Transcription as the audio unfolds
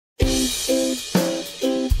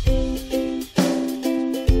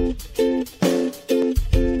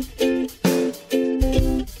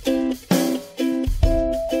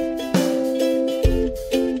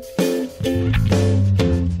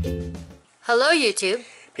Hello, YouTube.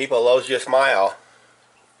 People love your smile.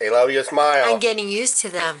 They love your smile. I'm getting used to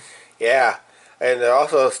them. Yeah. And they're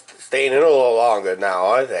also staying in a little longer now,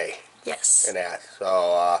 aren't they? Yes. And that.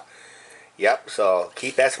 So, yep. So,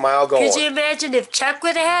 keep that smile going. Could you imagine if Chuck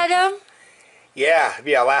would have had them? Yeah, it'd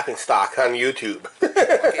be a laughing stock on YouTube.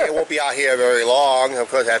 Okay, it won't be out here very long. Of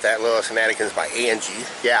course, I have that little Shenanigans by Angie.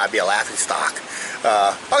 Yeah, it'd be a laughing stock.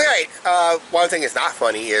 One thing that's not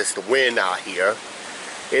funny is the wind out here.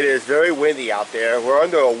 It is very windy out there. We're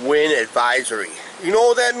under a wind advisory. You know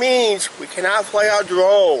what that means? We cannot fly our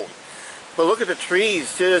drone. But look at the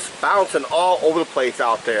trees just bouncing all over the place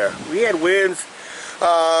out there. We had winds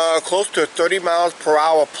close to 30 miles per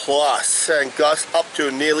hour plus, and gusts up to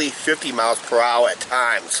nearly 50 miles per hour at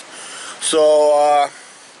times. So,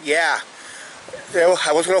 yeah,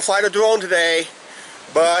 I was going to fly the drone today,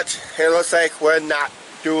 but it looks like we're not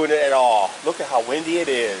doing it at all. Look at how windy it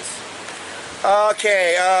is.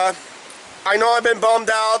 Okay, I know I've been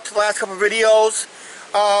bummed out the last couple of videos.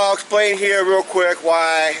 I'll explain here real quick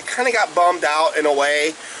why I kind of got bummed out in a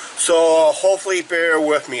way. So hopefully bear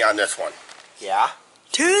with me on this one. Yeah?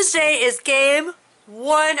 Tuesday is Game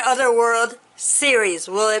 1 of the World Series.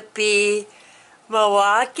 Will it be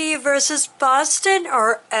Milwaukee versus Boston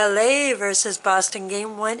or LA versus Boston?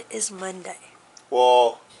 Game 1 is Monday.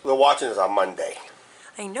 Well, we're watching this on Monday.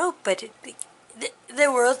 I know, but the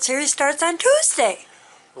World Series starts on Tuesday.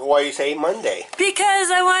 Why do you say Monday? Because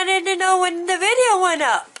I wanted to know when the video went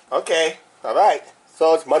up. Okay, alright.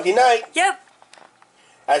 So it's Monday night. Yep.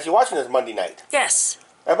 As you're watching this Monday night. Yes.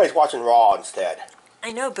 Everybody's watching Raw instead.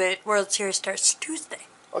 I know, but World Series starts Tuesday.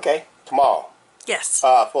 Okay, tomorrow. Yes.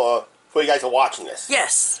 For you guys who are watching this.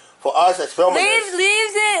 Yes. For us that's filming this.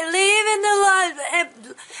 Leave in the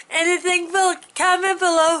anything. Comment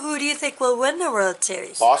below. Who do you think will win the World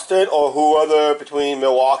Series? Boston or whoever between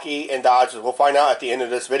Milwaukee and Dodgers. We'll find out at the end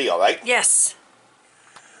of this video, right? Yes.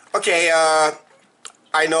 Okay,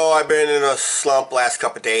 I know I've been in a slump last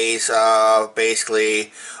couple of days.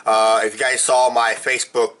 Basically, if you guys saw my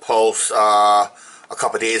Facebook post a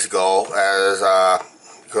couple of days ago, as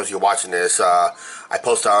because you're watching this, I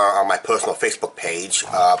posted on my personal Facebook page.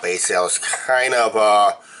 Basically, I was kind of,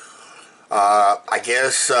 I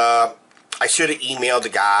guess, I should have emailed the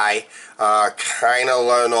guy, kind of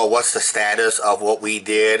let him know what's the status of what we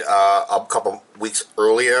did a couple weeks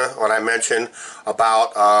earlier when I mentioned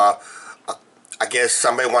about, I guess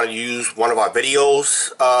somebody wanted to use one of our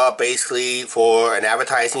videos, basically for an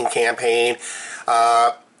advertising campaign.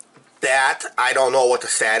 That, I don't know what the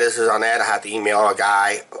status is on that. I have to email a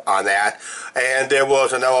guy on that. And there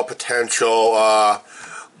was another potential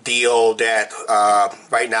deal that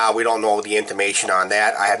right now we don't know the information on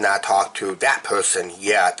that. I have not talked to that person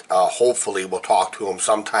yet. Hopefully we'll talk to him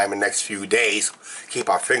sometime in the next few days. Keep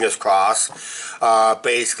our fingers crossed.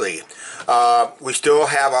 Basically, we still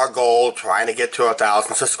have our goal trying to get to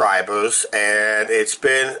 1,000 subscribers, and it's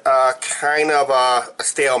been kind of a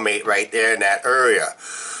stalemate right there in that area.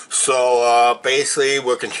 So basically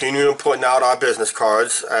we're continuing putting out our business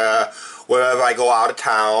cards wherever I go out of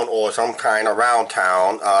town or some kind around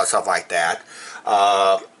town, stuff like that.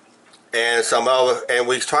 And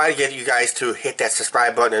we try to get you guys to hit that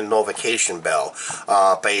subscribe button and notification bell.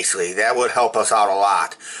 Basically, that would help us out a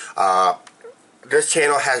lot. This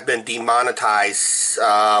channel has been demonetized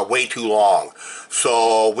way too long.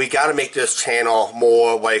 So we got to make this channel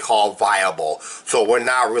more what they call viable. So we're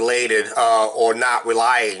not related or not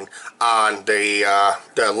relying on the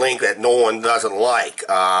link that no one doesn't like,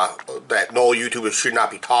 that no YouTubers should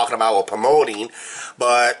not be talking about or promoting.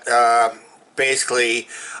 But basically,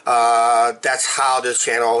 that's how this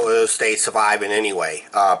channel stays surviving anyway,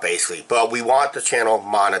 basically. But we want the channel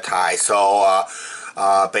monetized. So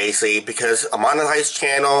basically, because a monetized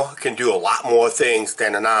channel can do a lot more things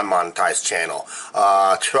than a non-monetized channel.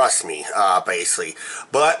 Trust me, basically.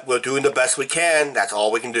 But we're doing the best we can. That's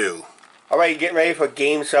all we can do. Alright, getting ready for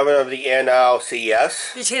Game 7 of the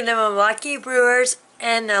NLCS. Between the Milwaukee Brewers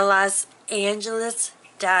and the Los Angeles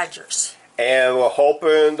Dodgers. And we're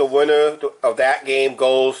hoping the winner of that game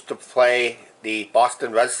goes to play the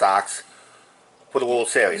Boston Red Sox for the World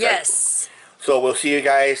Series. Yes. Right? So we'll see you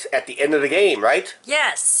guys at the end of the game, right?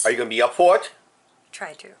 Yes. Are you going to be up for it?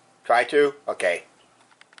 Try to. Try to? Okay.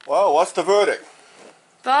 Well, what's the verdict?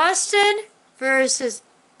 Boston versus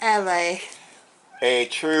LA. A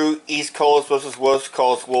true East Coast versus West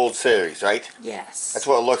Coast World Series, right? Yes. That's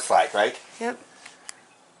what it looks like, right? Yep.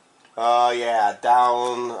 Yeah,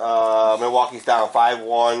 down, Milwaukee's down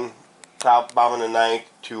 5-1, top bottom of the ninth,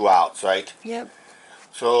 2 outs, right? Yep.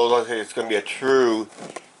 So it looks like it's going to be a true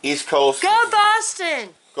East Coast. Go Boston!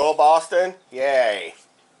 Go Boston? Yay.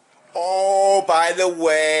 Oh, by the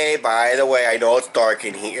way, I know it's dark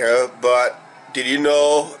in here, but did you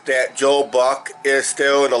know that Joe Buck is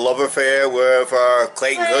still in a love affair with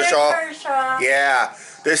Clayton Kershaw? Yeah,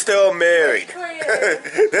 they're still married.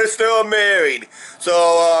 They're still married. So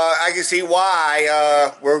I can see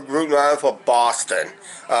why we're rooting on for Boston.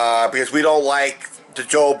 Because we don't like the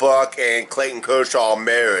Joe Buck and Clayton Kershaw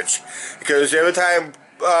marriage. Because every time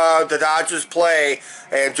the Dodgers play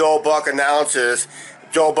and Joe Buck announces,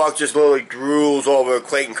 Joe Buck just literally drools over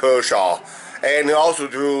Clayton Kershaw. And he also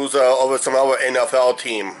drools over some other NFL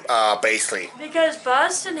team, basically. Because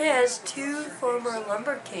Boston has 2 former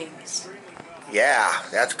Lumber Kings. Yeah,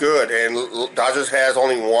 that's good. And Dodgers has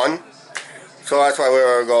only 1. So that's why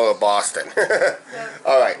we're going to go to Boston. Yep.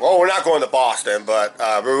 All right. Well, we're not going to Boston, but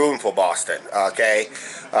we're rooting for Boston. Okay.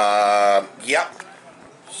 Yep.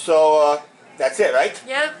 So that's it, right?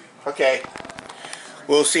 Yep. Okay.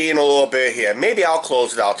 We'll see in a little bit here. Maybe I'll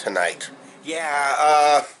close it out tonight.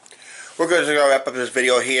 Yeah, we're going to wrap up this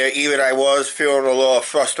video here. Even I was feeling a little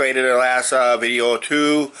frustrated in the last video or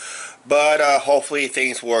two, but hopefully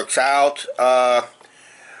things works out. I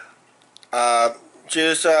was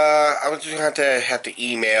just going to have to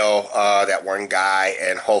email that one guy,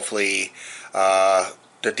 and hopefully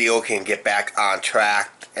the deal can get back on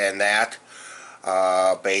track and that,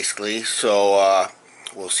 basically. So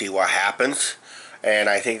we'll see what happens. And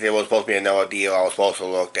I think there was supposed to be another deal I was supposed to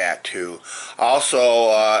look at too.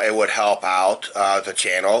 Also, it would help out the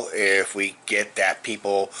channel if we get that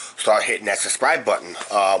people start hitting that subscribe button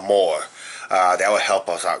more. That would help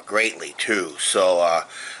us out greatly too. So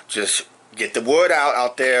just get the word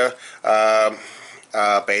out there,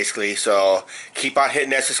 basically. So keep on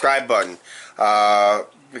hitting that subscribe button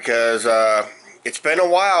because it's been a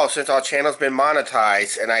while since our channel's been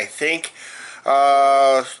monetized, and I think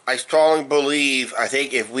I strongly believe, I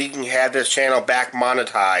think if we can have this channel back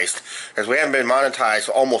monetized, because we haven't been monetized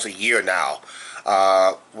for almost a year now,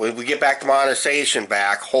 when we get back the monetization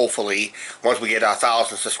back, hopefully, once we get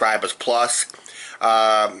 1,000 subscribers plus,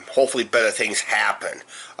 hopefully better things happen.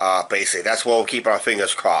 Basically, that's what we'll keep our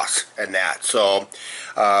fingers crossed and that. So,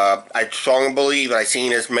 I strongly believe, and I've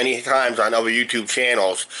seen this many times on other YouTube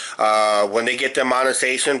channels, when they get their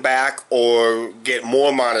monetization back or get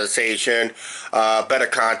more monetization, better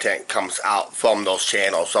content comes out from those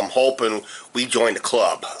channels. So I'm hoping we join the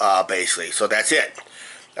club, basically. So that's it.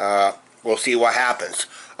 We'll see what happens.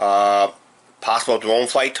 Possible drone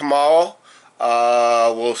flight tomorrow.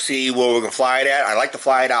 We'll see where we can fly it at. I like to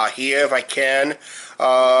fly it out here if I can.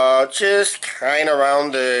 Just kind of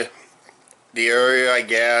around the area, I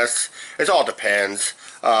guess. It all depends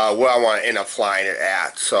where I want to end up flying it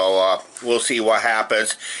at. So we'll see what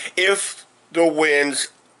happens if the winds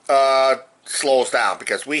slows down,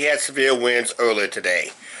 because we had severe winds earlier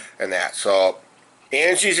today and that. So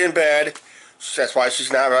Angie's in bed. That's why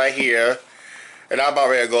she's not right here. And I'm about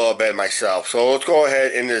ready to go to bed myself. So let's go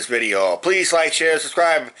ahead in this video. Please like, share,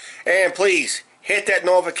 subscribe, and please hit that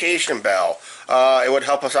notification bell. It would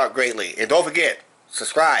help us out greatly. And don't forget,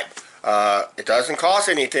 subscribe. It doesn't cost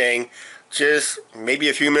anything. Just maybe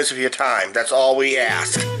a few minutes of your time. That's all we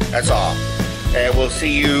ask. That's all. And we'll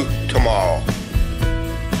see you tomorrow.